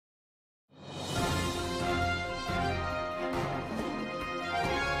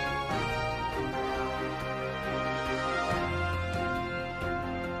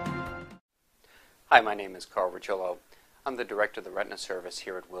Hi, my name is Carl Regillo. I'm the director of the Retina Service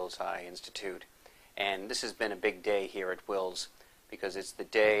here at Wills Eye Institute. And this has been a big day here at Wills because it's the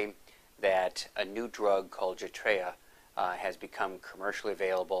day that a new drug called Jetrea has become commercially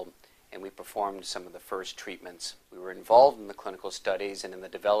available, and we performed some of the first treatments. We were involved in the clinical studies and in the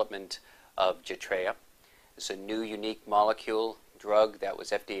development of Jetrea. It's a new unique molecule drug that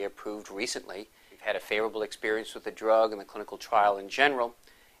was FDA approved recently. We've had a favorable experience with the drug and the clinical trial in general,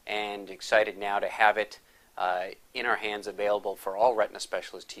 and excited now to have it in our hands, available for all retina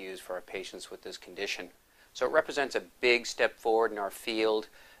specialists to use for our patients with this condition. So it represents a big step forward in our field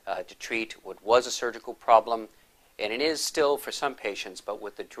to treat what was a surgical problem, and it is still for some patients, but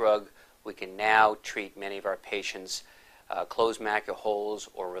with the drug we can now treat many of our patients, close macular holes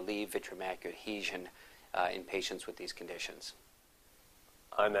or relieve Vitreo Macular Adhesion in patients with these conditions.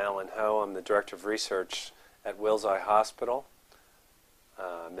 I'm Alan Ho. I'm the Director of Research at Wills Eye Hospital,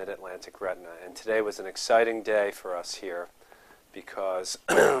 Mid Atlantic Retina. And today was an exciting day for us here because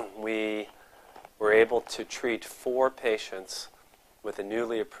we were able to treat 4 patients with a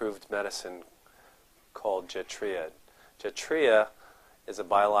newly approved medicine called Jetrea. Jetrea is a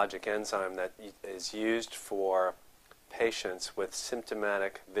biologic enzyme that is used for patients with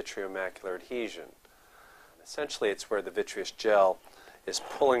symptomatic Vitreo Macular Adhesion. Essentially, it's where the vitreous gel is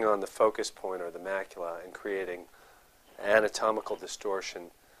pulling on the focus point or the macula and creating anatomical distortion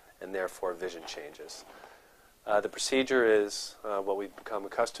and therefore vision changes. The procedure is what we've become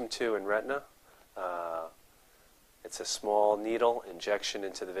accustomed to in retina. It's a small needle injection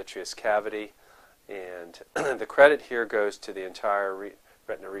into the vitreous cavity, and the credit here goes to the entire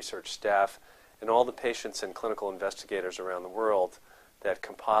retina research staff and all the patients and clinical investigators around the world that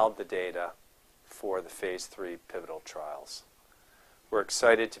compiled the data for the Phase 3 pivotal trials. We're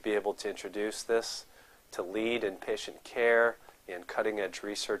excited to be able to introduce this, to lead in patient care and cutting-edge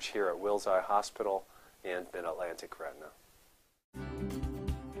research here at Wills Eye Hospital and Mid Atlantic Retina.